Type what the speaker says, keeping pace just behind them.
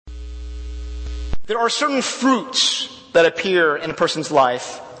There are certain fruits that appear in a person's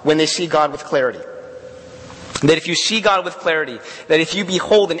life when they see God with clarity. That if you see God with clarity, that if you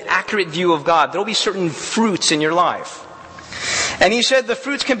behold an accurate view of God, there will be certain fruits in your life. And he said the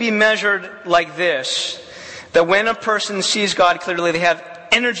fruits can be measured like this. That when a person sees God clearly, they have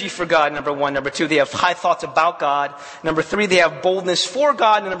energy for God, number one. Number two, they have high thoughts about God. Number three, they have boldness for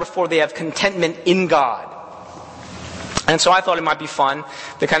God. And number four, they have contentment in God. And so I thought it might be fun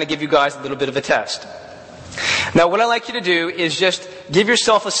to kind of give you guys a little bit of a test. Now, what I'd like you to do is just give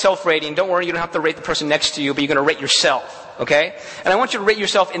yourself a self-rating. Don't worry, you don't have to rate the person next to you, but you're going to rate yourself, okay? And I want you to rate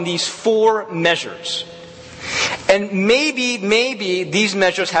yourself in these 4 measures. And maybe these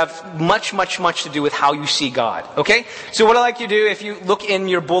measures have much to do with how you see God, okay? So what I'd like you to do, if you look in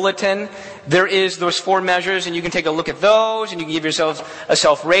your bulletin, there is those 4 measures, and you can take a look at those, and you can give yourselves a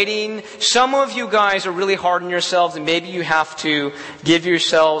self-rating. Some of you guys are really hard on yourselves, and maybe you have to give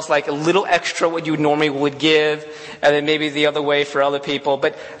yourselves like a little extra what you normally would give, and then maybe the other way for other people.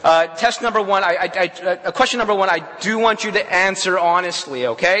 But test number 1, question number 1, I do want you to answer honestly,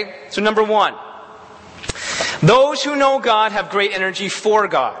 okay? So number 1. Those who know God have great energy for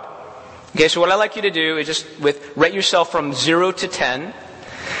God. Okay, so what I'd like you to do is just rate yourself from 0 to 10.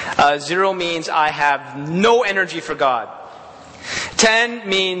 0 means I have no energy for God. 10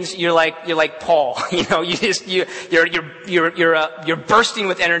 means you're like Paul. You know, you're bursting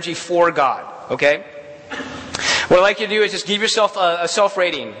with energy for God. Okay. What I'd like you to do is just give yourself a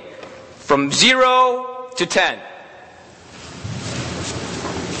self-rating from 0 to 10.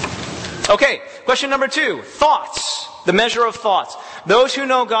 Okay, question number 2. Thoughts. The measure of thoughts. Those who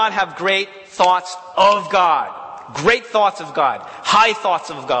know God have great thoughts of God. Great thoughts of God. High thoughts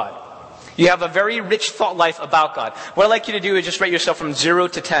of God. You have a very rich thought life about God. What I'd like you to do is just rate yourself from 0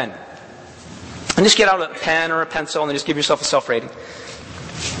 to 10. And just get out a pen or a pencil and just give yourself a self-rating.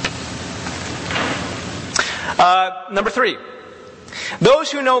 Number 3.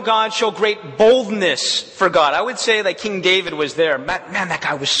 Those who know God show great boldness for God. I would say that King David was there. Man, that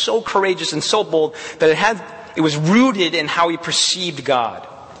guy was so courageous and so bold that it was rooted in how he perceived God.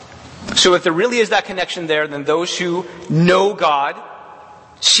 So if there really is that connection there, then those who know God,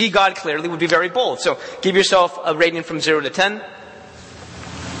 see God clearly, would be very bold. So give yourself a rating from 0 to 10.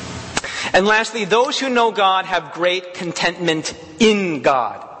 And lastly, those who know God have great contentment in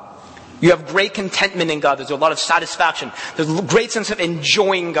God. You have great contentment in God. There's a lot of satisfaction. There's a great sense of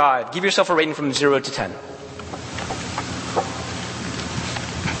enjoying God. Give yourself a rating from 0 to 10.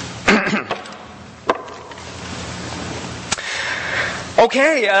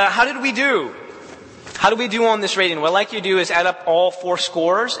 Okay, how did we do? How do we do on this rating? What I'd like you to do is add up all 4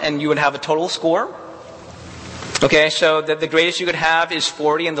 scores, and you would have a total score. Okay, so the greatest you could have is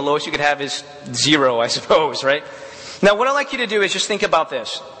 40, and the lowest you could have is 0, I suppose, right? Now, what I'd like you to do is just think about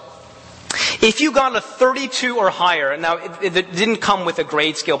this. If you got a 32 or higher, now it didn't come with a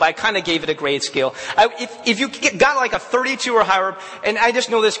grade scale, but I kind of gave it a grade scale. If you got like a 32 or higher, and I just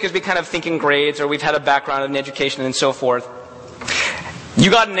know this because we kind of think in grades, or we've had a background in education and so forth. You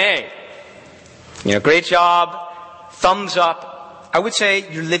got an A. You know, great job, thumbs up. I would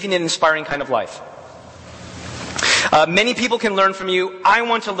say you're living an inspiring kind of life. Many people can learn from you. I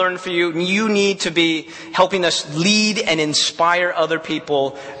want to learn from you. You need to be helping us lead and inspire other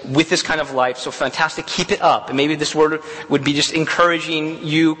people with this kind of life. So fantastic. Keep it up. And maybe this word would be just encouraging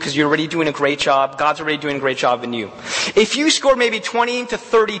you because you're already doing a great job. God's already doing a great job in you. If you score maybe 20 to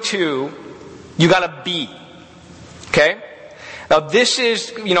 32, you got a B. Okay? Now this is,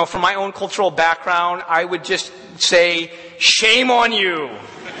 from my own cultural background, I would just say, shame on you.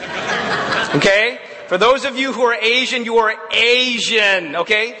 Okay? For those of you who are Asian, you are Asian,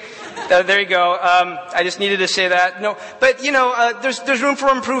 okay? There you go. I just needed to say that. No, but there's room for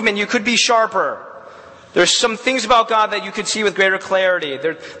improvement. You could be sharper. There's some things about God that you could see with greater clarity.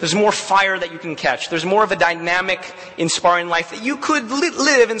 There's more fire that you can catch. There's more of a dynamic, inspiring life that you could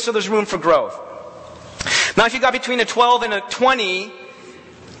live, and so there's room for growth. Now, if you got between a 12 and a 20,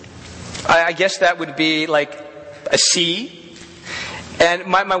 I guess that would be like a C. And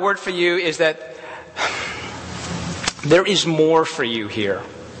my word for you is that there is more for you here.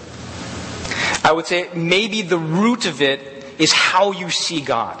 I would say maybe the root of it is how you see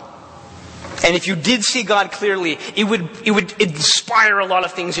God. And if you did see God clearly, it would inspire a lot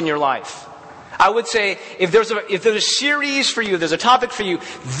of things in your life. I would say if there's a series for you, there's a topic for you,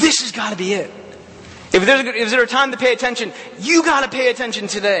 this has got to be it. If there's a time to pay attention, you got to pay attention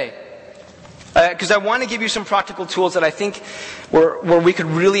today. Because I want to give you some practical tools that I think where we could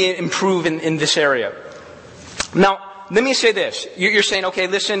really improve in this area. Now, let me say this. You're saying, okay,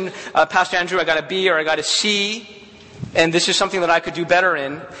 listen, Pastor Andrew, I got a B or I got a C. and this is something that I could do better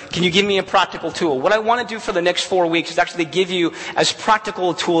in, can you give me a practical tool? What I want to do for the next 4 weeks is actually give you as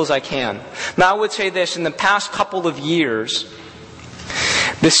practical a tool as I can. Now, I would say this, in the past couple of years,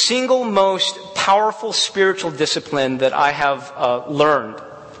 the single most powerful spiritual discipline that I have learned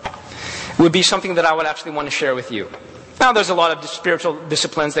would be something that I would actually want to share with you. Now, there's a lot of spiritual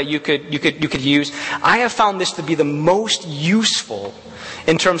disciplines that you could use. I have found this to be the most useful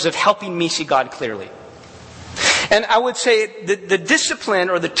in terms of helping me see God clearly. And I would say the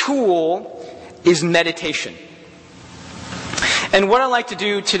discipline or the tool is meditation. And what I'd like to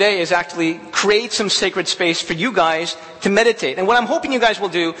do today is actually create some sacred space for you guys to meditate. And what I'm hoping you guys will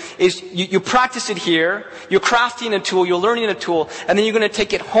do is you practice it here, you're crafting a tool, you're learning a tool, and then you're going to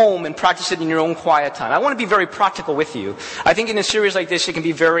take it home and practice it in your own quiet time. I want to be very practical with you. I think in a series like this, it can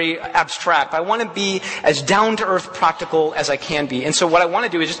be very abstract. I want to be as down-to-earth practical as I can be. And so what I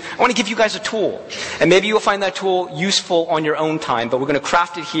want to do is I want to give you guys a tool. And maybe you'll find that tool useful on your own time, but we're going to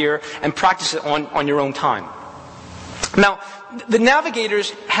craft it here and practice it on your own time. Now, the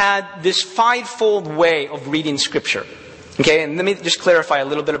navigators had this fivefold way of reading Scripture. Okay, and let me just clarify a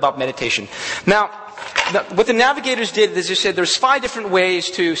little bit about meditation. Now, what the navigators did is they said there's 5 different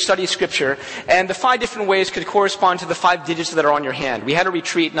ways to study Scripture, and the 5 different ways could correspond to the 5 digits that are on your hand. We had a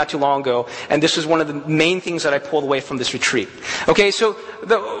retreat not too long ago, and this was one of the main things that I pulled away from this retreat. Okay, so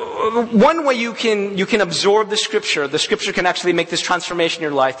the one way you can absorb the Scripture can actually make this transformation in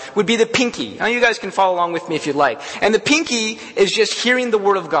your life, would be the pinky. Now you guys can follow along with me if you'd like. And the pinky is just hearing the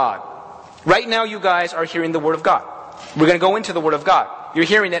Word of God. Right now you guys are hearing the Word of God. We're going to go into the Word of God. You're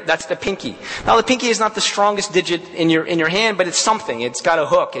hearing it, that's the pinky. Now the pinky is not the strongest digit in your hand, but it's something. It's got a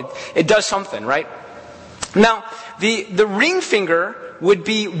hook. It does something, right? Now, the ring finger would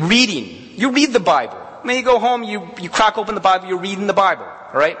be reading. You read the Bible. When you go home, you crack open the Bible, you're reading the Bible,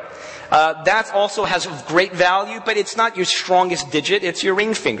 all right? That also has great value, but it's not your strongest digit. It's your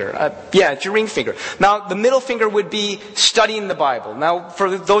ring finger. It's your ring finger. Now, the middle finger would be studying the Bible. Now,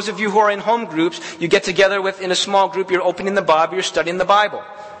 for those of you who are in home groups, you get together in a small group, you're opening the Bible, you're studying the Bible.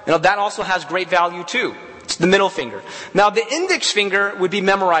 You know, that also has great value too. It's the middle finger. Now, the index finger would be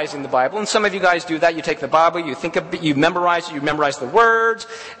memorizing the Bible, and some of you guys do that. You take the Bible, you memorize it, you memorize the words,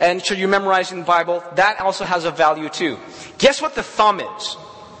 and so you're memorizing the Bible. That also has a value too. Guess what the thumb is?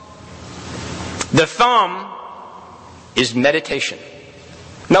 The thumb is meditation.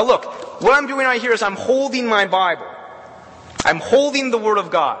 Now look, what I'm doing right here is I'm holding my Bible. I'm holding the Word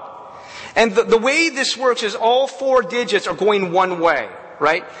of God. And the way this works is all 4 digits are going one way,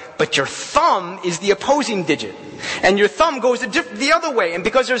 right? But your thumb is the opposing digit. And your thumb goes the other way. And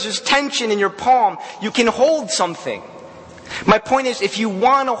because there's this tension in your palm, you can hold something. My point is, if you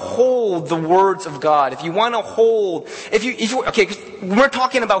want to hold the words of God, if you want to hold, because we're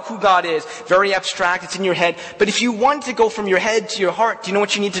talking about who God is, very abstract, it's in your head, but if you want to go from your head to your heart, do you know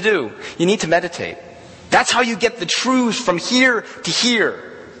what you need to do? You need to meditate. That's how you get the truth from here to here.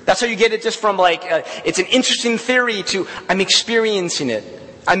 That's how you get it just from it's an interesting theory to, I'm experiencing it.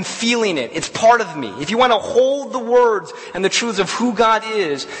 I'm feeling it. It's part of me. If you want to hold the words and the truths of who God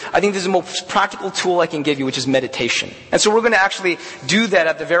is, I think this is the most practical tool I can give you, which is meditation. And so we're going to actually do that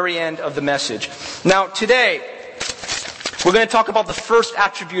at the very end of the message. Now, today, we're going to talk about the first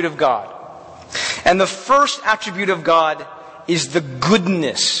attribute of God. And the first attribute of God is the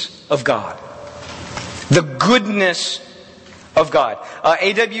goodness of God. The goodness of God.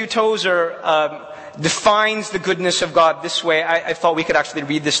 A.W. Tozer defines the goodness of God this way. I thought we could actually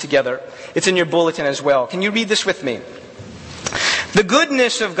read this together. It's in your bulletin as well. Can you read this with me? The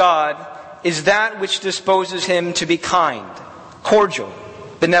goodness of God is that which disposes Him to be kind, cordial,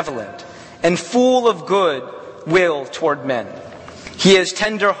 benevolent, and full of good will toward men. He is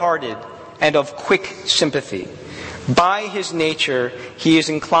tender-hearted and of quick sympathy. By His nature, He is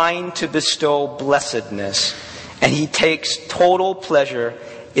inclined to bestow blessedness, and He takes total pleasure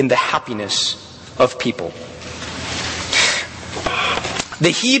in the happiness of people. The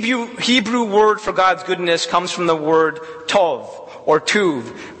Hebrew word for God's goodness comes from the word tov or tuv,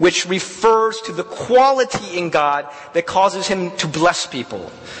 which refers to the quality in God that causes Him to bless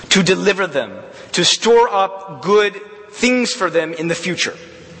people, to deliver them, to store up good things for them in the future.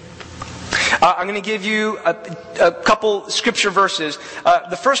 I'm going to give you a couple scripture verses.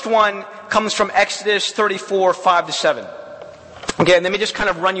 The first one comes from Exodus 34, 5-7. Okay, and let me just kind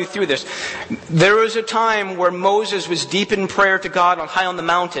of run you through this. There was a time where Moses was deep in prayer to God high on the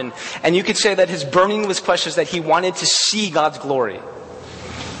mountain, and you could say that his burning was questions that he wanted to see God's glory.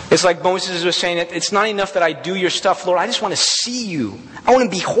 It's like Moses was saying, it's not enough that I do your stuff, Lord, I just want to see you. I want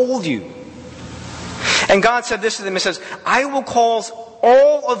to behold you. And God said this to them, He says, I will cause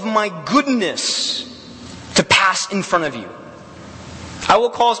all of my goodness to to pass in front of you. I will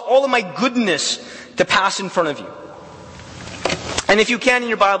cause all of my goodness to pass in front of you. And if you can in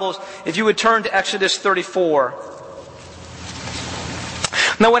your Bibles, if you would turn to Exodus 34.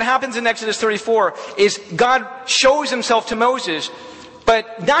 Now what happens in Exodus 34 is God shows himself to Moses,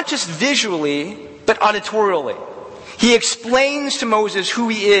 but not just visually, but auditorially. He explains to Moses who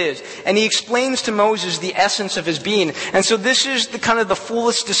he is, and he explains to Moses the essence of his being. And so this is the kind of the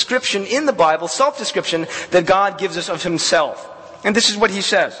fullest description in the Bible, self-description, that God gives us of himself. And this is what he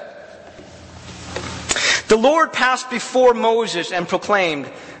says. The Lord passed before Moses and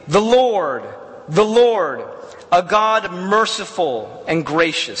proclaimed, the Lord, a God merciful and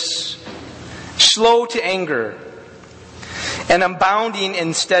gracious, slow to anger, and abounding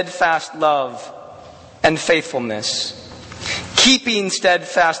in steadfast love and faithfulness, keeping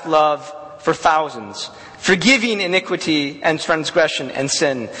steadfast love for thousands, forgiving iniquity and transgression and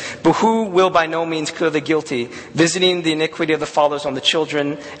sin, but who will by no means clear the guilty, visiting the iniquity of the fathers on the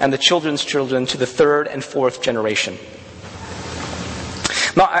children and the children's children to the third and fourth generation.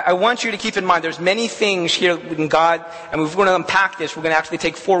 Now, I want you to keep in mind, there's many things here in God, and we're going to unpack this. We're going to actually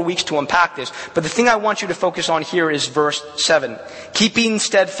take 4 weeks to unpack this. But the thing I want you to focus on here is verse 7. Keeping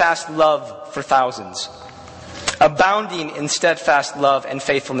steadfast love for thousands. Abounding in steadfast love and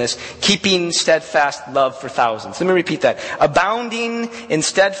faithfulness. Keeping steadfast love for thousands. Let me repeat that. Abounding in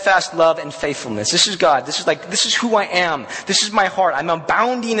steadfast love and faithfulness. This is God. This is who I am. This is my heart. I'm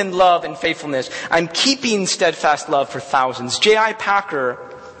abounding in love and faithfulness. I'm keeping steadfast love for thousands. J.I. Packer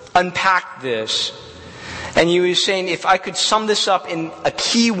unpacked this. And he was saying, if I could sum this up in a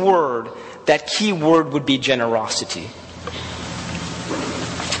key word, that key word would be generosity.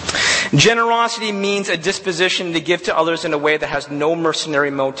 Generosity means a disposition to give to others in a way that has no mercenary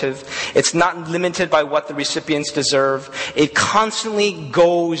motive. It's not limited by what the recipients deserve. It constantly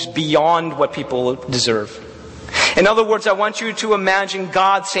goes beyond what people deserve. In other words, I want you to imagine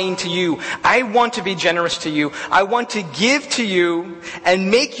God saying to you, I want to be generous to you. I want to give to you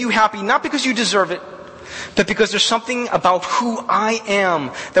and make you happy, not because you deserve it, but because there's something about who I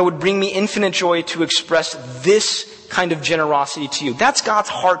am that would bring me infinite joy to express this kind of generosity to you. That's God's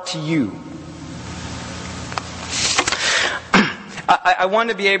heart to you. I want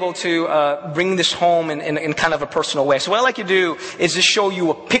to be able to bring this home in kind of a personal way. So what I'd like to do is just show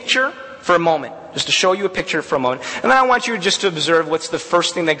you a picture for a moment. Just to show you a picture for a moment. And then I want you just to observe what's the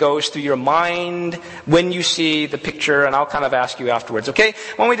first thing that goes through your mind when you see the picture, and I'll kind of ask you afterwards, okay?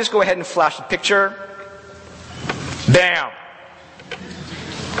 Why don't we just go ahead and flash the picture? Bam!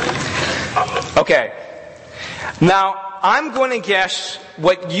 Okay. Now, I'm going to guess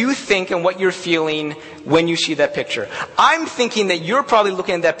what you think and what you're feeling when you see that picture. I'm thinking that you're probably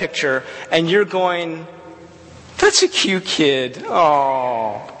looking at that picture and you're going, that's a cute kid.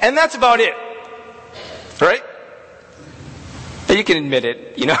 Aww. And that's about it. Right? You can admit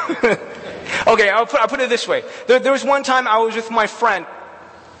it, you know. Okay, I'll put it this way. There was one time I was with my friend,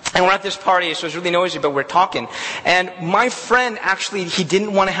 and we're at this party, so it was really noisy, but we're talking. And my friend actually, he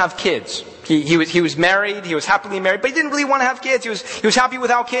didn't want to have kids. He was married, he was happily married, but he didn't really want to have kids. He was happy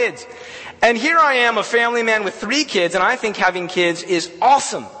without kids. And here I am, a family man with 3 kids, and I think having kids is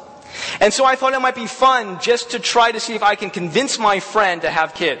awesome. And so I thought it might be fun just to try to see if I can convince my friend to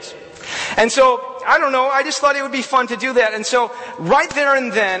have kids. And so, I don't know, I just thought it would be fun to do that. And so, right there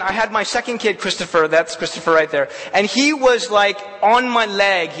and then, I had my second kid, Christopher. That's Christopher right there. And he was like on my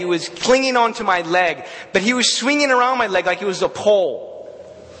leg. He was clinging onto my leg. But he was swinging around my leg like it was a pole.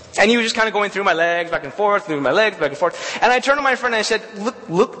 And he was just kind of going through my legs, back and forth, through my legs, back and forth. And I turned to my friend and I said,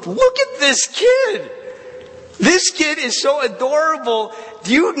 look at this kid. This kid is so adorable.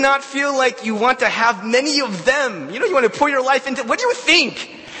 Do you not feel like you want to have many of them? You know, you want to pour your life into, what do you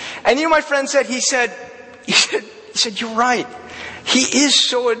think? And you know, my friend said, he said, you're right. He is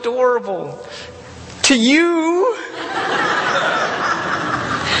so adorable. To you?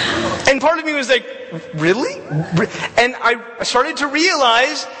 And part of me was like, really? And I started to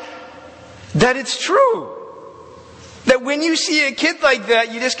realize that it's true. That when you see a kid like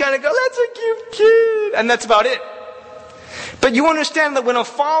that, you just kind of go, that's a cute kid. And that's about it. But you understand that when a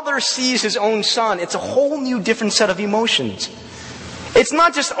father sees his own son, it's a whole new different set of emotions. It's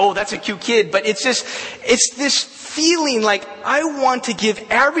not just, oh, that's a cute kid, but it's this feeling like I want to give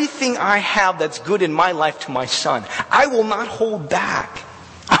everything I have that's good in my life to my son. I will not hold back.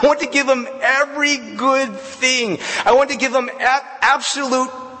 I want to give him every good thing. I want to give him absolute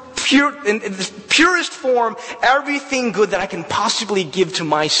pure, in the purest form, everything good that I can possibly give to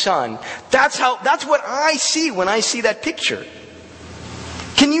my son. That's what I see when I see that picture.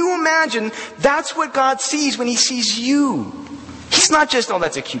 Can you imagine? That's what God sees when He sees you. He's not just, oh,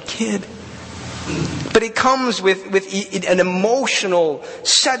 that's a cute kid. But it comes with an emotional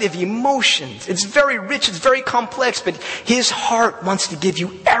set of emotions. It's very rich, it's very complex, but His heart wants to give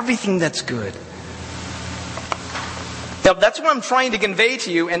you everything that's good. Now, that's what I'm trying to convey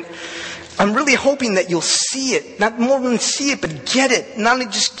to you, and I'm really hoping that you'll see it. Not more than see it, but get it. Not only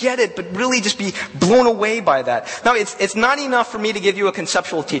just get it, but really just be blown away by that. Now, it's not enough for me to give you a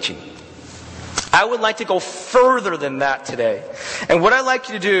conceptual teaching. I would like to go further than that today. And what I'd like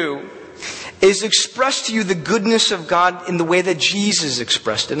you to do is express to you the goodness of God in the way that Jesus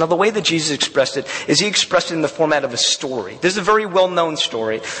expressed it. Now, the way that Jesus expressed it is He expressed it in the format of a story. This is a very well-known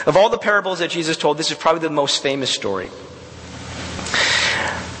story. Of all the parables that Jesus told, this is probably the most famous story.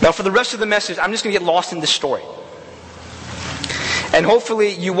 Now, for the rest of the message, I'm just going to get lost in this story. And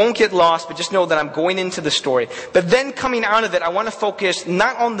hopefully you won't get lost, but just know that I'm going into the story. But then coming out of it, I want to focus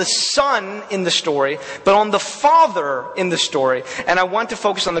not on the son in the story, but on the father in the story. And I want to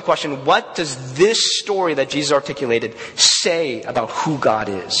focus on the question, what does this story that Jesus articulated say about who God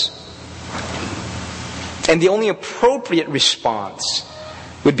is? And the only appropriate response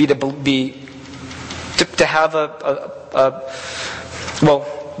would be to have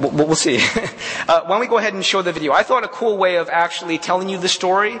we'll see. Why don't we go ahead and show the video? I thought a cool way of actually telling you the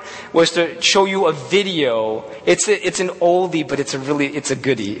story was to show you a video. It's an oldie, but it's a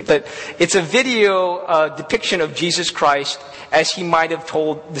goodie. But it's a video depiction of Jesus Christ as He might have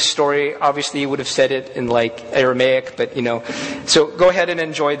told the story. Obviously, He would have said it in like Aramaic, but So go ahead and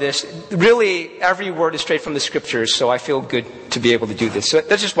enjoy this. Really, every word is straight from the Scriptures, so I feel good to be able to do this. So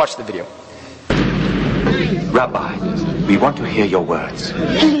let's just watch the video. Rabbi, we want to hear your words.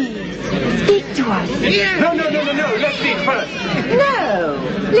 Please, speak to us. No. Let's speak first. No,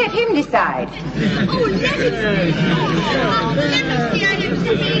 let him decide. Oh, let him see. I didn't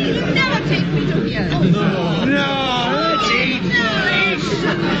see. He'll never take me to here. No.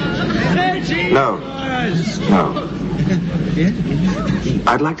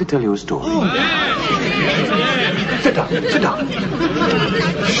 I'd like to tell you a story. Sit down. Sit down.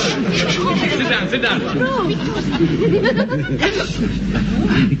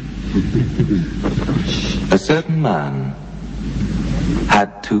 A certain man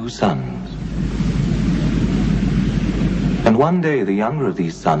had 2 sons. And one day the younger of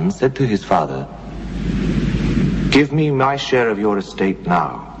these sons said to his father, "Give me my share of your estate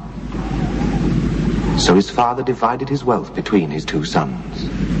now." So his father divided his wealth between his 2 sons.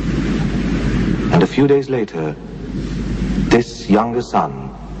 And a few days later, this younger son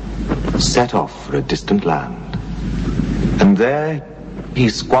set off for a distant land. And there he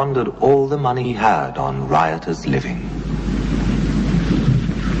squandered all the money he had on riotous living.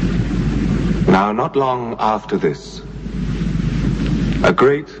 Now, not long after this, a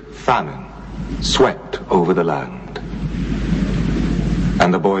great famine swept over the land,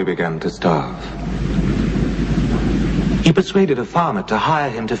 and the boy began to starve. He persuaded a farmer to hire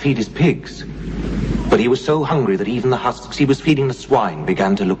him to feed his pigs, but he was so hungry that even the husks he was feeding the swine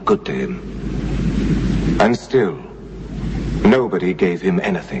began to look good to him. And still, nobody gave him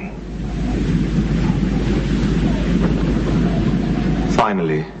anything.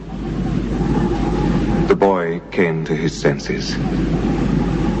 Finally, the boy came to his senses.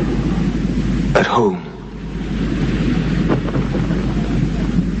 At home,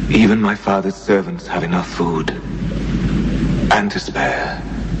 even my father's servants have enough food, and to spare.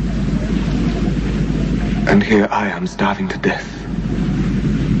 And here I am starving to death.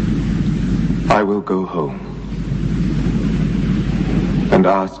 I will go home and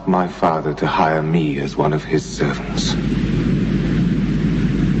ask my father to hire me as one of his servants.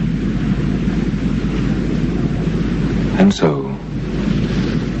 And so,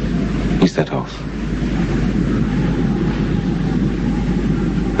 he set off.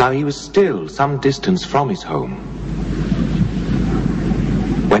 Now he was still some distance from his home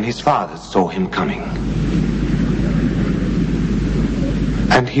when his father saw him coming.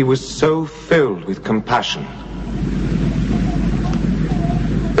 And he was so filled with compassion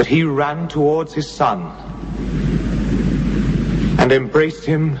that he ran towards his son and embraced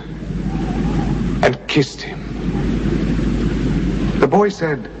him and kissed him. The boy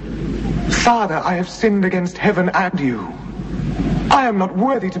said, "Father, I have sinned against heaven and you. I am not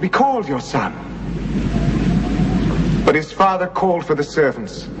worthy to be called your son." But his father called for the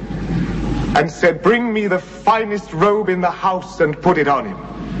servants and said, "Bring me the finest robe in the house and put it on him.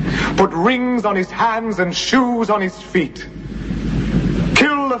 Put rings on his hands and shoes on his feet.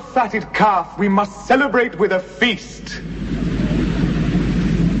 Kill the fatted calf. We must celebrate with a feast."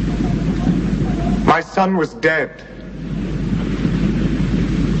 My son was dead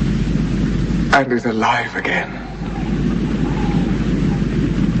and is alive again.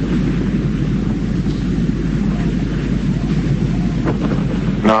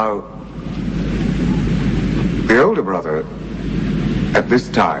 Now, the older brother, at this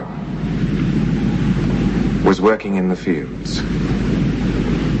time, was working in the fields.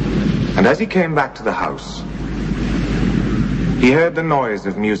 And as he came back to the house, he heard the noise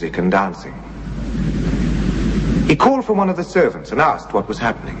of music and dancing. He called for one of the servants and asked what was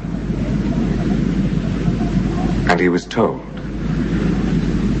happening. And he was told.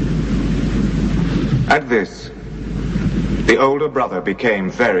 At this, the older brother became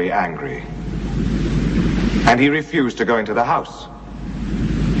very angry. And he refused to go into the house.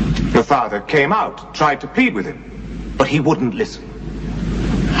 The father came out, tried to plead with him, but he wouldn't listen.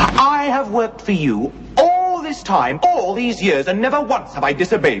 I have worked for you all this time, all these years, and never once have I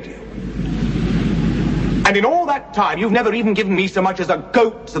disobeyed you. And in all that time, you've never even given me so much as a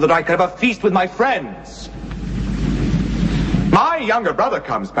goat so that I could have a feast with my friends. My younger brother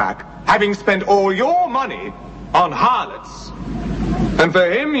comes back, having spent all your money on harlots. And for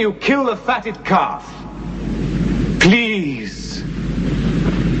him, you kill the fatted calf. Please,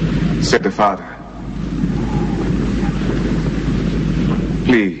 said the father.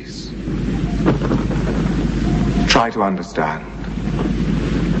 Please, try to understand.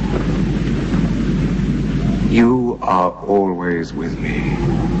 You are always with me.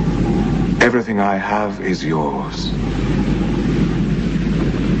 Everything I have is yours.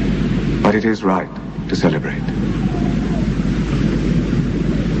 But it is right to celebrate.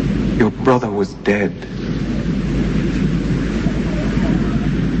 Your brother was dead.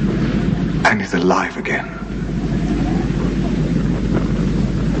 And is alive again.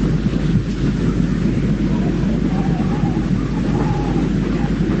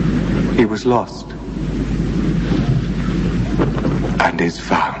 He was lost. And is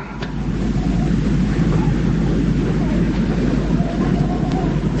found.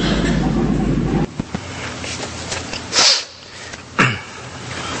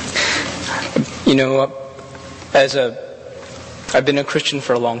 You know, I've been a Christian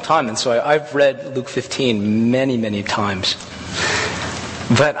for a long time, and so I've read Luke 15 many, many times.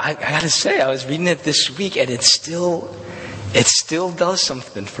 But I gotta say, I was reading it this week, and it still does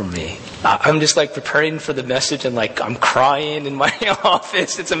something for me. I'm just like preparing for the message, and like I'm crying in my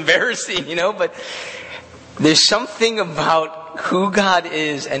office. It's embarrassing, you know, but there's something about who God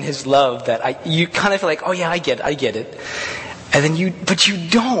is and His love that you kind of feel like, oh yeah, I get it. And then but you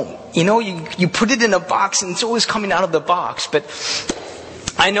don't. You know, you put it in a box and it's always coming out of the box. But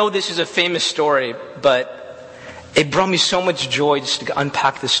I know this is a famous story, but it brought me so much joy just to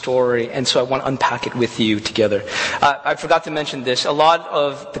unpack the story. And so I want to unpack it with you together. I forgot to mention this. A lot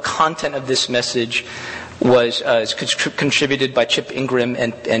of the content of this message was contributed by Chip Ingram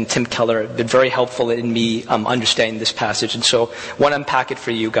and Tim Keller. They're very helpful in me understanding this passage. And so I want to unpack it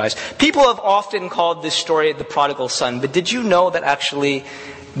for you guys. People have often called this story the prodigal son. But did you know that actually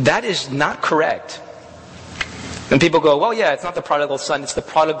that is not correct? And people go, well, yeah, it's not the prodigal son, it's the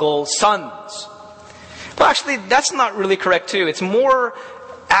prodigal sons. Well, actually, that's not really correct too. It's more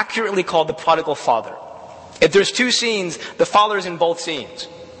accurately called the prodigal father. If there's two scenes, the father is in both scenes.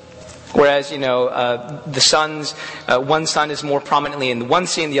 Whereas, you know, the sons, one son is more prominently in the one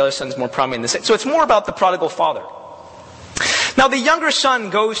scene, the other son is more prominently in the second. So it's more about the prodigal father. Now, the younger son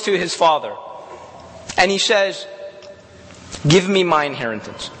goes to his father, and he says, give me my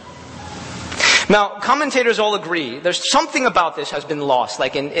inheritance. Now, commentators all agree, there's something about this has been lost.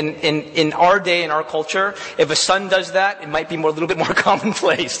 Like in our day, in our culture, if a son does that, it might be a little bit more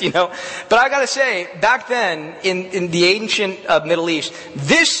commonplace, you know. But I gotta say, back then, in the ancient Middle East,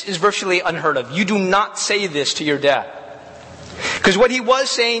 this is virtually unheard of. You do not say this to your dad. Because what he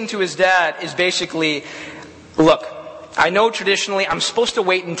was saying to his dad is basically, look, I know traditionally I'm supposed to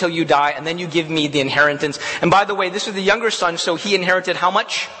wait until you die and then you give me the inheritance. And by the way, this is the younger son, so he inherited how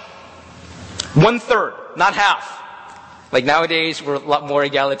much? 1/3, not half. Like nowadays, we're a lot more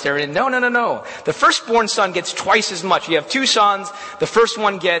egalitarian. No. The firstborn son gets twice as much. You have two sons. The first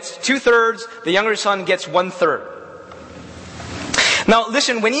one gets 2/3. The younger son gets 1/3. Now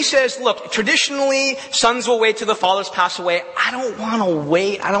listen, when he says, look, traditionally, sons will wait till the fathers pass away. I don't want to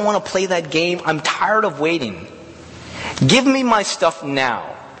wait. I don't want to play that game. I'm tired of waiting. Give me my stuff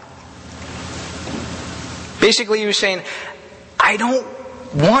now. Basically, you're saying, I don't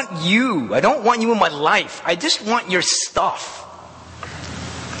want you. I don't want you in my life. I just want your stuff.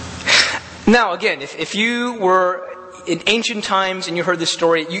 Now, again, if you were in ancient times and you heard this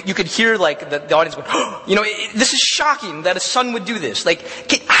story, you could hear like the audience go, oh, you know, this is shocking that a son would do this. Like,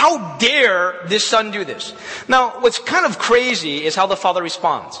 how dare this son do this? Now, what's kind of crazy is how the father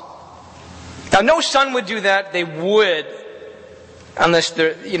responds. Now, no son would do that. They would, unless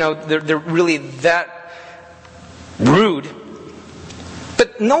they're really that rude.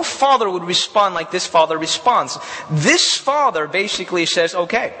 But no father would respond like this father responds. This father basically says,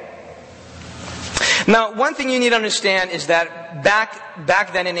 okay. Now, one thing you need to understand is that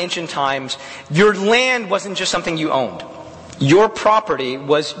back then in ancient times, your land wasn't just something you owned. Your property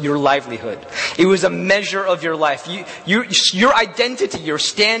was your livelihood. It was a measure of your life. Your identity, your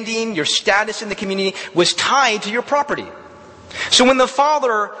standing, your status in the community was tied to your property. So when the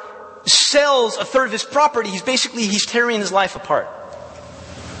father sells a third of his property, he's tearing his life apart.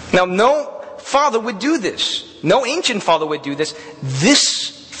 Now, no father would do this. No ancient father would do this. This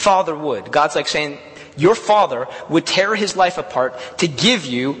father would. God's like saying, your father would tear his life apart to give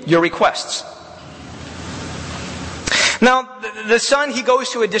you your requests. Now, the son, he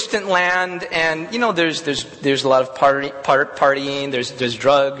goes to a distant land, and there's a lot of partying, there's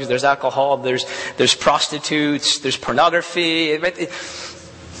drugs, there's alcohol, there's prostitutes, there's pornography. And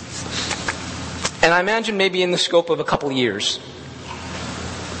I imagine maybe in the scope of a couple of years,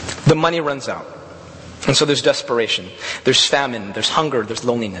 the money runs out. And so there's desperation, there's famine, there's hunger, there's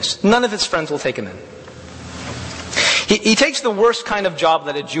loneliness. None of his friends will take him in. He takes the worst kind of job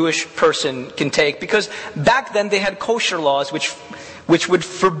that a Jewish person can take, because back then they had kosher laws which would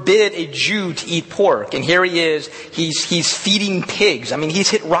forbid a Jew to eat pork. And here he is, he's feeding pigs. I mean, he's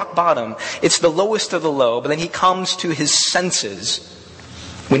hit rock bottom. It's the lowest of the low, but then he comes to his senses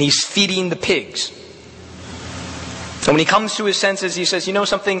when he's feeding the pigs. And when he comes to his senses, he says, you know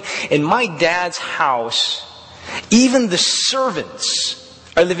something? In my dad's house, even the servants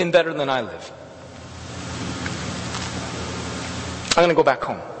are living better than I live. I'm going to go back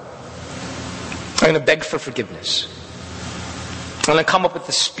home. I'm going to beg for forgiveness. I'm going to come up with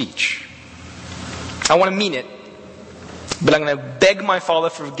a speech. I want to mean it, but I'm going to beg my father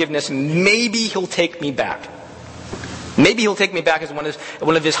for forgiveness, and maybe he'll take me back. Maybe he'll take me back as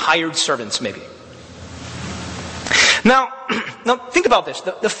one of his hired servants, maybe. Now think about this.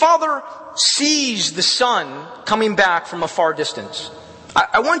 The father sees the son coming back from a far distance.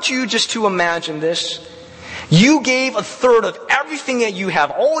 I want you just to imagine this. You gave a third of everything that you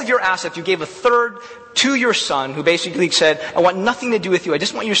have, all of your assets, you gave a third to your son, who basically said, I want nothing to do with you, I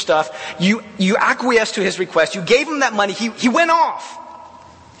just want your stuff. You acquiesced to his request, you gave him that money, he went off.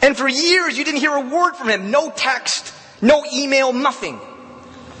 And for years you didn't hear a word from him, no text, no email, nothing.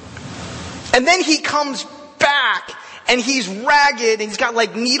 And then he comes back, and he's ragged, and he's got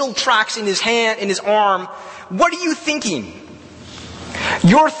like needle tracks in his hand, in his arm. What are you thinking?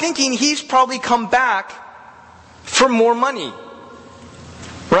 You're thinking he's probably come back for more money,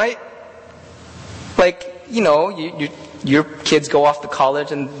 right? Like, your kids go off to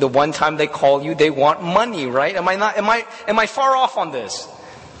college, and the one time they call you, they want money, right? Am I far off on this?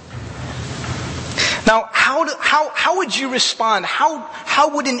 Now, how would you respond?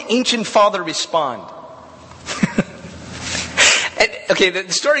 How would an ancient father respond? Okay,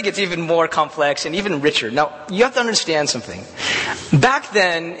 the story gets even more complex and even richer. Now, you have to understand something. Back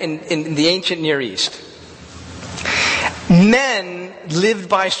then, in the ancient Near East, men lived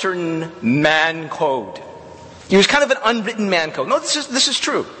by a certain man code. It was kind of an unwritten man code. No, this is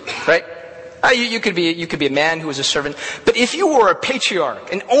true, right? You could be a man who was a servant, but if you were a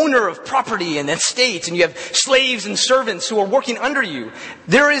patriarch, an owner of property and estates, and you have slaves and servants who are working under you,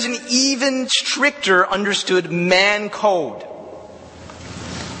 there is an even stricter understood man code.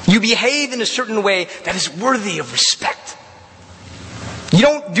 You behave in a certain way that is worthy of respect. You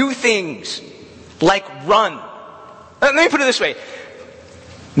don't do things like run. Let me put it this way.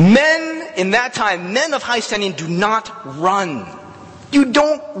 Men in that time, men of high standing, do not run. You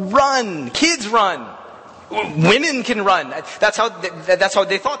don't run. Kids run. Women can run. That's how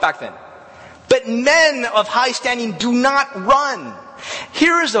they thought back then. But men of high standing do not run.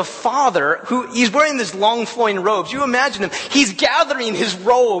 Here is a father who, he's wearing this long flowing robes. You imagine him. He's gathering his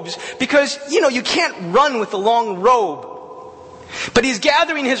robes because, you can't run with a long robe. But he's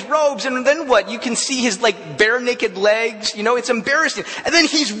gathering his robes, and then what? You can see his bare naked legs. It's embarrassing. And then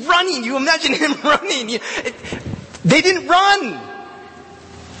he's running. You imagine him running. They didn't run.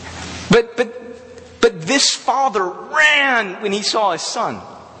 But this father ran when he saw his son.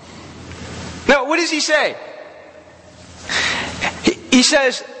 Now, what does he say? He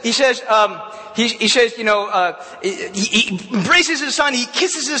says, he embraces his son, he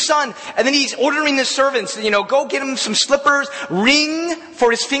kisses his son, and then he's ordering his servants, go get him some slippers, ring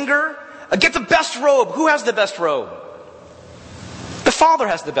for his finger, get the best robe. Who has the best robe? The father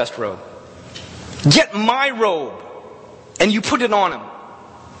has the best robe. Get my robe, and you put it on him.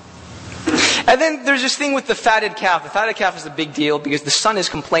 And then there's this thing with the fatted calf. The fatted calf is a big deal because the son is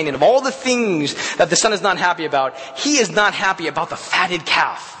complaining of all the things that the son is not happy about. He is not happy about the fatted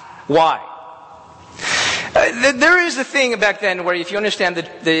calf. Why? There is a thing back then where if you understand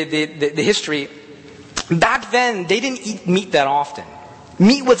the history, back then they didn't eat meat that often.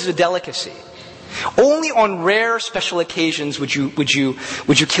 Meat was a delicacy. Only on rare special occasions would you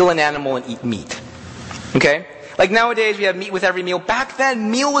kill an animal and eat meat. Okay? Like nowadays we have meat with every meal. Back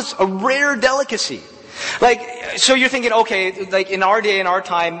then, meal was a rare delicacy. So you're thinking, okay, like in our day, in our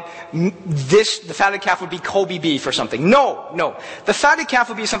time, the fatted calf would be Kobe beef or something. No. The fatted calf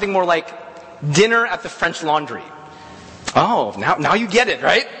would be something more like dinner at the French Laundry. Oh, now you get it,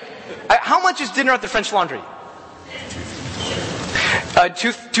 right? How much is dinner at the French Laundry?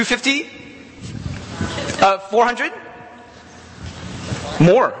 $250? 400?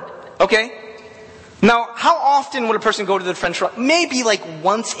 More. Okay. Now, how often would a person go to the French Laundry? Maybe like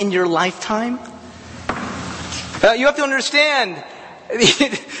once in your lifetime. You have to understand,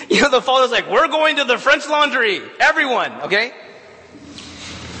 the father's like, we're going to the French Laundry. Everyone, okay?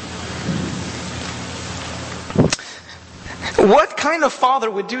 What kind of father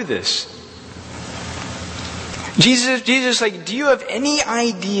would do this? Jesus, like, do you have any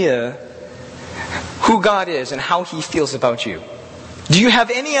idea who God is and how He feels about you? Do you have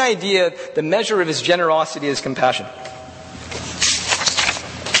any idea the measure of His generosity, His compassion?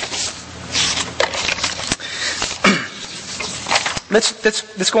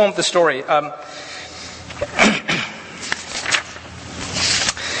 Let's go on with the story.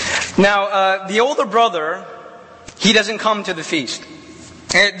 Now, the older brother, he doesn't come to the feast.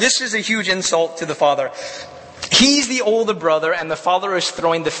 And this is a huge insult to the father. He's the older brother, and the father is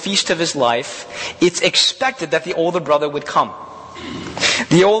throwing the feast of his life. It's expected that the older brother would come.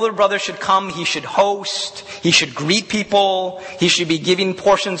 The older brother should come, he should host, he should greet people, he should be giving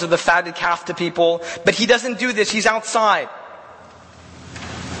portions of the fatted calf to people. But he doesn't do this, he's outside.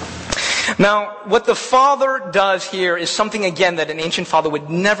 Now, what the father does here is something, again, that an ancient father would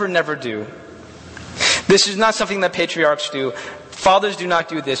never do. This is not something that patriarchs do. Fathers do not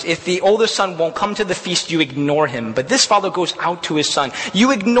do this. If the older son won't come to the feast, you ignore him. But this father goes out to his son.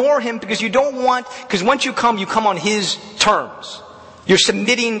 You ignore him because because once you come on his terms. You're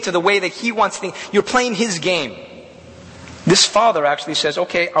submitting to the way that he wants things. You're playing his game. This father actually says,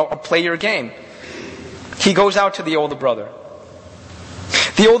 okay, I'll play your game. He goes out to the older brother.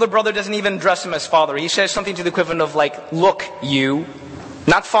 The older brother doesn't even address him as father. He says something to the equivalent of like, look, you.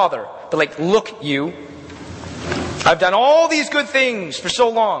 Not father, but like, look, you. I've done all these good things for so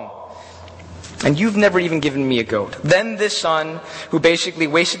long, and you've never even given me a goat. Then this son, who basically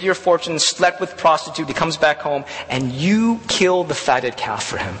wasted your fortune, slept with prostitute, he comes back home, and you kill the fatted calf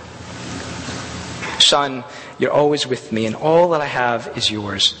for him. Son, you're always with me, and all that I have is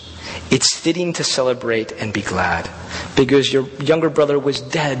yours. It's fitting to celebrate and be glad, because your younger brother was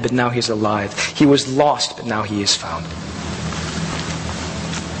dead, but now he's alive. He was lost, but now he is found.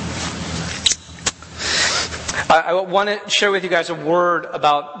 I want to share with you guys a word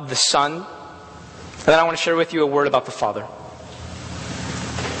about the son, and then I want to share with you a word about the father.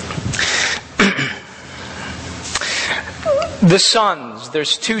 The sons,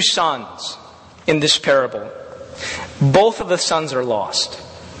 there's two sons in this parable. Both of the sons are lost.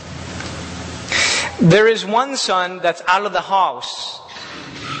 There is one son that's out of the house,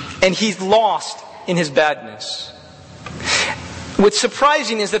 and he's lost in his badness. What's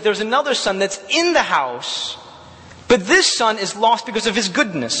surprising is that there's another son that's in the house, but this son is lost because of his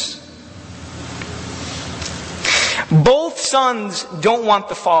goodness. Both sons don't want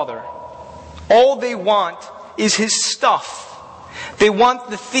the father. All they want is his stuff. They want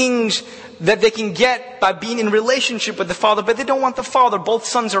the things that they can get by being in relationship with the father, but they don't want the father. Both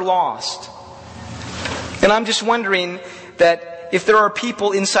sons are lost. And I'm just wondering that if there are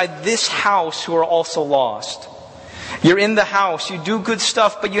people inside this house who are also lost. You're in the house, you do good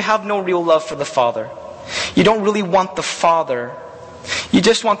stuff, but you have no real love for the father. You don't really want the father. You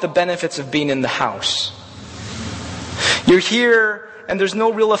just want the benefits of being in the house. You're here and there's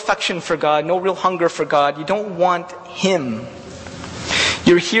no real affection for God, no real hunger for God. You don't want Him.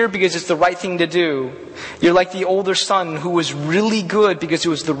 You're here because it's the right thing to do. You're like the older son who was really good because it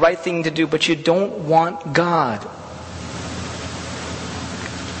was the right thing to do, but you don't want God.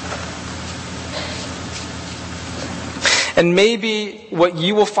 And maybe what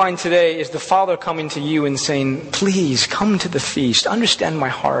you will find today is the Father coming to you and saying, please come to the feast. Understand my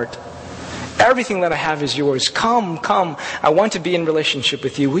heart. Everything that I have is yours. Come. I want to be in relationship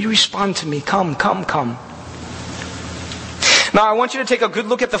with you. Will you respond to me? Come. Now I want you to take a good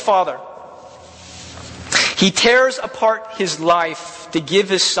look at the Father. He tears apart His life to give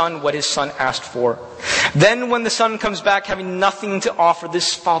His Son what His Son asked for. Then when the Son comes back having nothing to offer,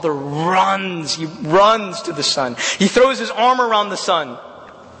 this Father runs. He runs to the Son. He throws His arm around the Son.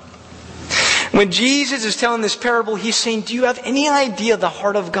 When Jesus is telling this parable, He's saying, do you have any idea the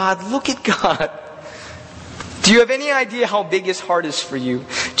heart of God? Look at God. Do you have any idea how big His heart is for you?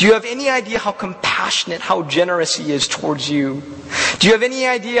 Do you have any idea how compassionate, how generous He is towards you? Do you have any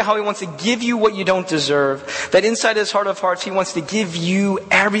idea how He wants to give you what you don't deserve? That inside His heart of hearts, He wants to give you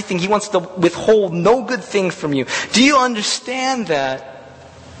everything. He wants to withhold no good thing from you. Do you understand that?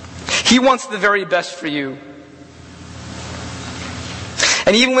 He wants the very best for you.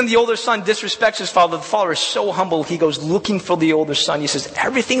 And even when the older son disrespects his father, the father is so humble, he goes looking for the older son. He says,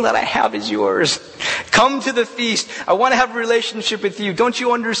 everything that I have is yours. Come to the feast. I want to have a relationship with you. Don't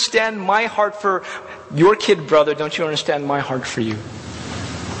you understand my heart for your kid brother? Don't you understand my heart for you?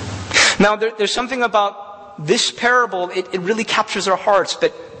 Now, there's something about this parable, it really captures our hearts,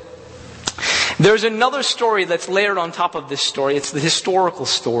 but there's another story that's layered on top of this story. It's the historical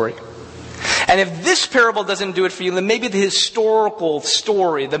story. And if this parable doesn't do it for you, then maybe the historical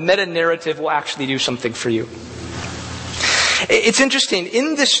story, the meta-narrative, will actually do something for you. It's interesting.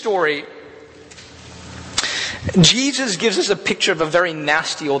 In this story, Jesus gives us a picture of a very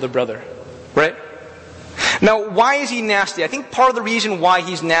nasty older brother. Right? Now, why is he nasty? I think part of the reason why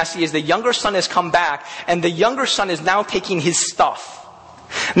he's nasty is the younger son has come back, and the younger son is now taking his stuff.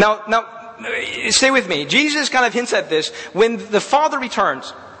 Now, stay with me. Jesus kind of hints at this. When the father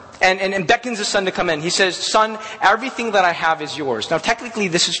returns, and beckons his son to come in. He says, son, everything that I have is yours. Now, technically,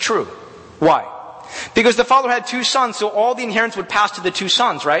 this is true. Why? Because the father had two sons, so all the inheritance would pass to the two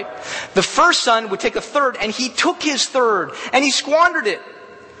sons, right? The first son would take a third, and he took his third, and he squandered it.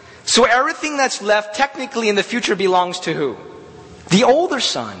 So everything that's left, technically in the future, belongs to who? The older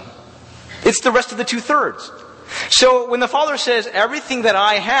son. It's the rest of the 2/3. So when the father says, everything that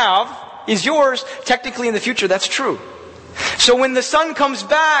I have is yours, technically in the future, that's true. So when the son comes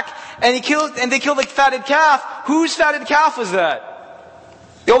back and they kill the fatted calf, whose fatted calf was that?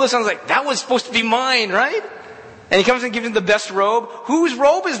 The older son's like, that was supposed to be mine, right? And he comes and gives him the best robe. Whose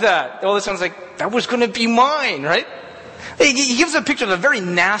robe is that? The older son's like, that was going to be mine, right? He gives a picture of a very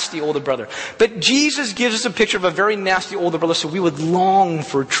nasty older brother. But Jesus gives us a picture of a very nasty older brother, so we would long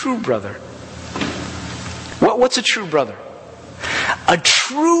for a true brother. What's a true brother? A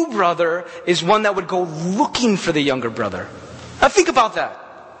true brother is one that would go looking for the younger brother. Now think about that.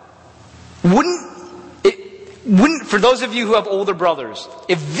 Wouldn't, for those of you who have older brothers,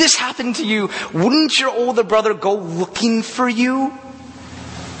 if this happened to you, wouldn't your older brother go looking for you?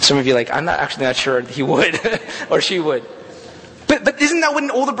 Some of you are like, I'm not sure he would or she would. But isn't that what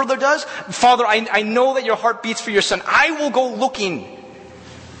an older brother does? Father, I know that your heart beats for your son. I will go looking.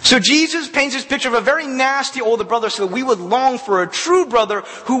 So Jesus paints this picture of a very nasty older brother so that we would long for a true brother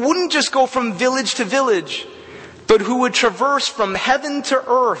who wouldn't just go from village to village, but who would traverse from heaven to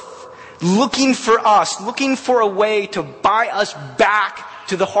earth, looking for us, looking for a way to buy us back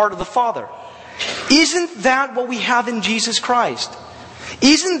to the heart of the Father. Isn't that what we have in Jesus Christ?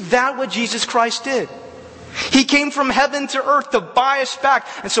 Isn't that what Jesus Christ did? He came from heaven to earth to buy us back.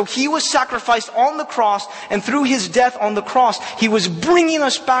 And so He was sacrificed on the cross, and through His death on the cross, He was bringing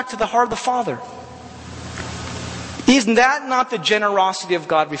us back to the heart of the Father. Isn't that not the generosity of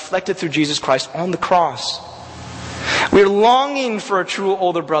God reflected through Jesus Christ on the cross? We're longing for a true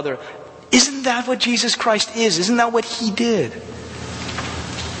older brother. Isn't that what Jesus Christ is? Isn't that what He did?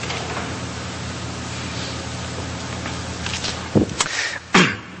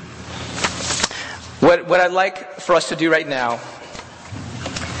 What I'd like for us to do right now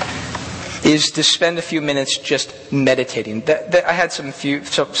is to spend a few minutes just meditating. I had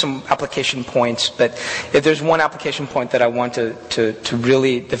some application points, but if there's one application point that I want to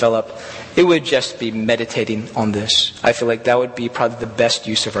really develop, it would just be meditating on this. I feel like that would be probably the best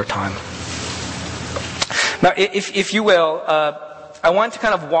use of our time. Now, if you will, I want to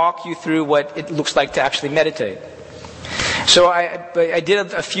kind of walk you through what it looks like to actually meditate. So I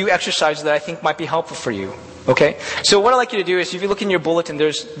did a few exercises that I think might be helpful for you. Okay? So what I'd like you to do is, if you look in your bulletin,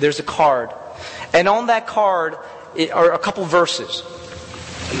 there's a card. And on that card are a couple verses.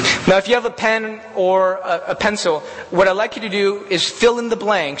 Now, if you have a pen or a pencil, what I'd like you to do is fill in the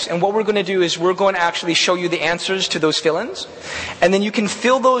blanks. And what we're going to do is we're going to actually show you the answers to those fill-ins. And then you can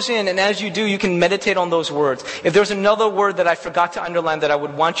fill those in. And as you do, you can meditate on those words. If there's another word that I forgot to underline that I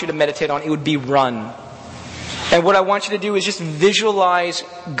would want you to meditate on, it would be run. And what I want you to do is just visualize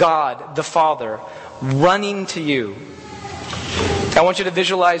God, the Father, running to you. I want you to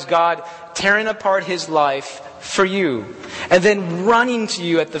visualize God tearing apart His life for you, and then running to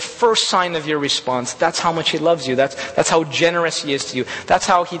you at the first sign of your response. That's how much He loves you. That's how generous He is to you. That's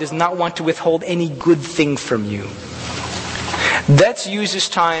how He does not want to withhold any good thing from you. Let's use this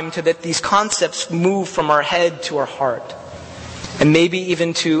time to let these concepts move from our head to our heart. and maybe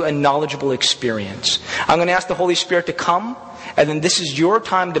even to a knowledgeable experience. I'm going to ask the Holy Spirit to come, and then this is your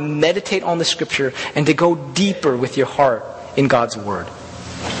time to meditate on the Scripture and to go deeper with your heart in God's Word.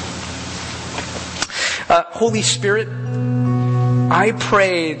 Holy Spirit, I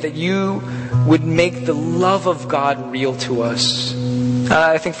pray that you would make the love of God real to us.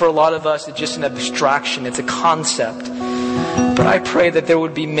 I think for a lot of us, it's just an abstraction. It's a concept. But I pray that there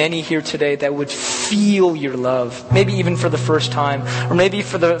would be many here today that would feel your love, maybe even for the first time, or maybe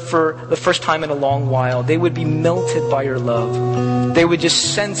for the first time in a long while. They would be melted by your love. They would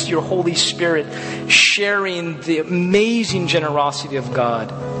just sense your Holy Spirit sharing the amazing generosity of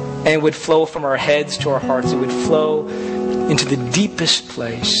God. And it would flow from our heads to our hearts. It would flow into the deepest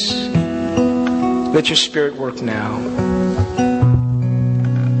place. Let your Spirit work now.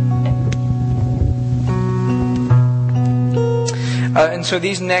 And so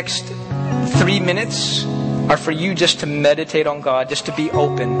these next 3 minutes are for you just to meditate on God, just to be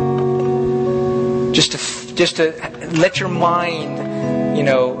open, just to let your mind,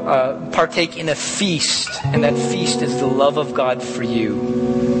 partake in a feast, and that feast is the love of God for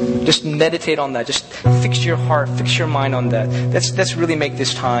you. Just meditate on that. Just fix your heart, fix your mind on that. Let's really make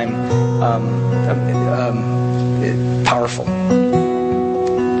this time powerful.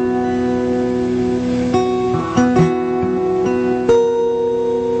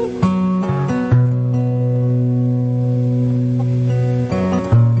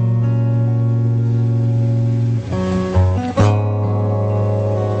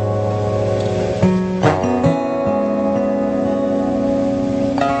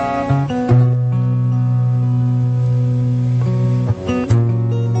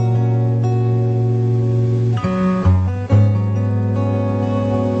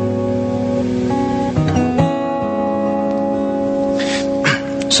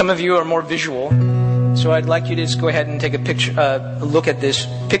 Some of you are more visual, so I'd like you to just go ahead and take a picture, look at this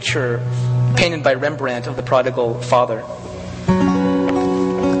picture painted by Rembrandt of the prodigal father.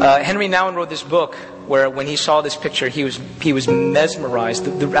 Henry Nouwen wrote this book where when he saw this picture, he was mesmerized.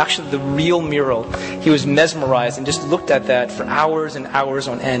 Actually, the real mural, he was mesmerized and just looked at that for hours and hours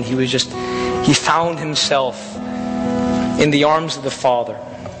on end. He found himself in the arms of the Father.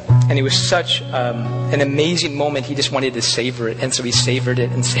 And it was such an amazing moment. He just wanted to savor it. And so he savored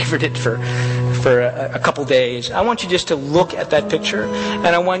it and savored it for a couple days. I want you just to look at that picture. And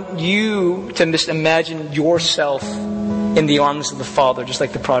I want you to just imagine yourself in the arms of the Father, just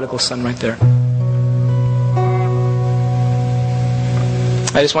like the prodigal son right there.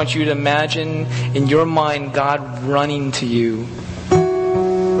 I just want you to imagine in your mind God running to you.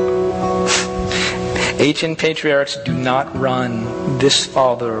 Ancient patriarchs do not run. This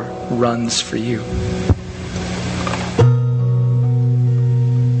Father runs for you.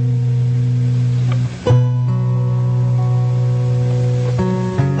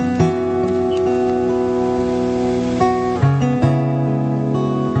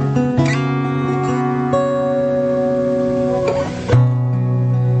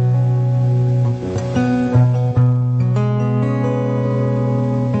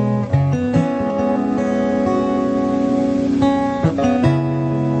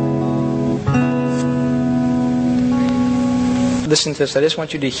 Listen to this. I just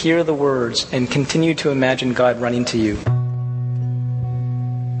want you to hear the words and continue to imagine God running to you.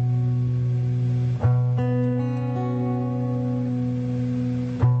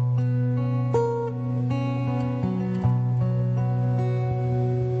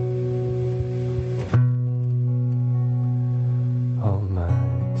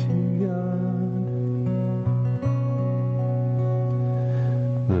 Almighty God,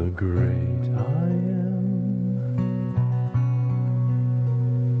 the great I am.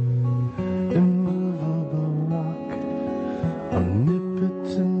 Immovable rock,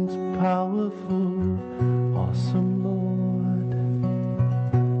 omnipotent, powerful, awesome Lord,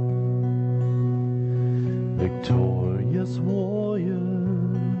 victorious warrior,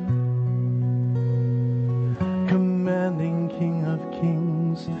 commanding King of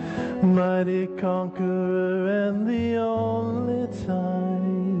kings, mighty conqueror, and the only time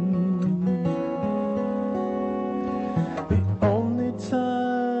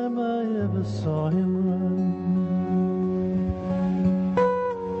I ever saw him run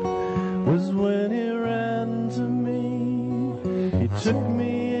was when he ran to me. He took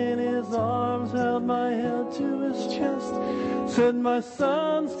me in his arms, held my head to his chest, said, "My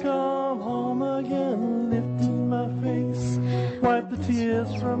son's come home again," lifted my face, wiped the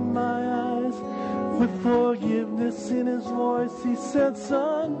tears from my eyes. With forgiveness in his voice, he said,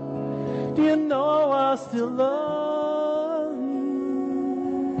 "Son, do you know I still love you?"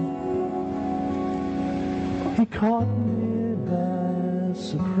 He caught me back.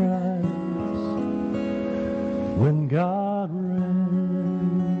 surprise when God reigns.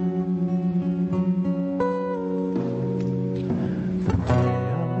 The day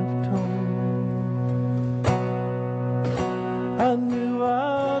I left home, I knew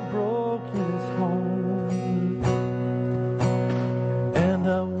I'd broken his heart, and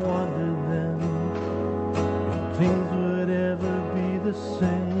I wondered then if things would ever be the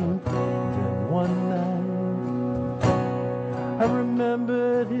same. Then one night I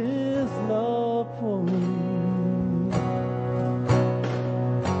remembered his love for me,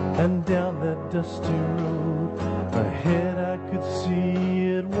 and down that dusty road ahead I could see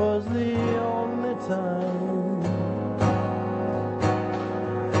it was the only time,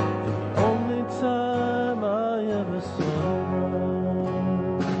 the only time I ever saw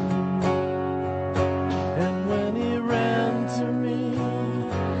love. And when he ran to me,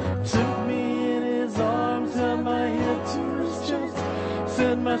 took me in his arms, held my head to his chest,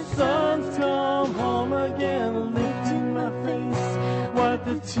 said, "My son's come home again," lifting my face, wiped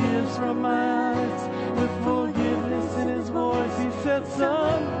the tears from my eyes with forgiveness in his voice. He said,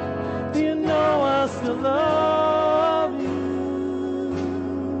 "Son, do you know I still love you?"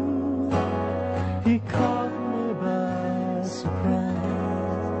 He caught me by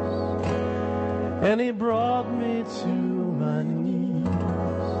surprise, and he brought me to my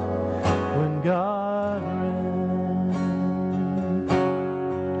knees when God ran.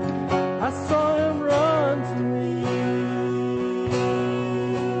 I saw him run to me.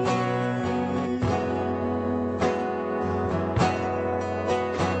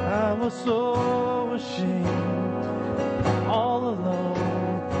 I was so ashamed, all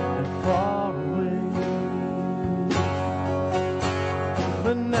alone and far away.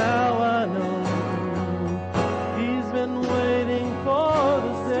 But now I know he's been waiting for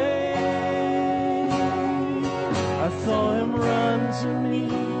this day. I saw him run to me.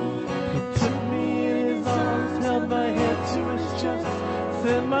 He took me in his arms, held my head to his chest,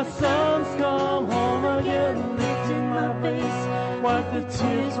 said, "My son's come home again," lifting my face, wiped the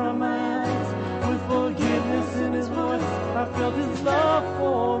tears from my eyes with forgiveness in his voice. I felt his love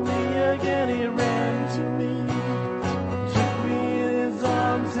for me again. He ran to me, took me in his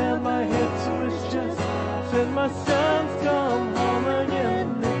arms, held my head to his chest, said, "My son's come home again,"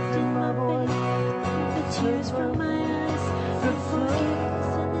 lifting my voice, the tears from my eyes, said, "Son,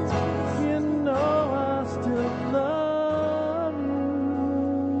 you know I still love you."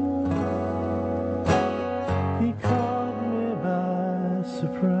 He caught me by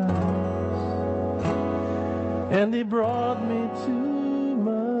surprise, and he brought me to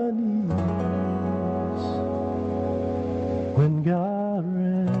my knees when God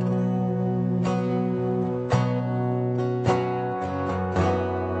ran.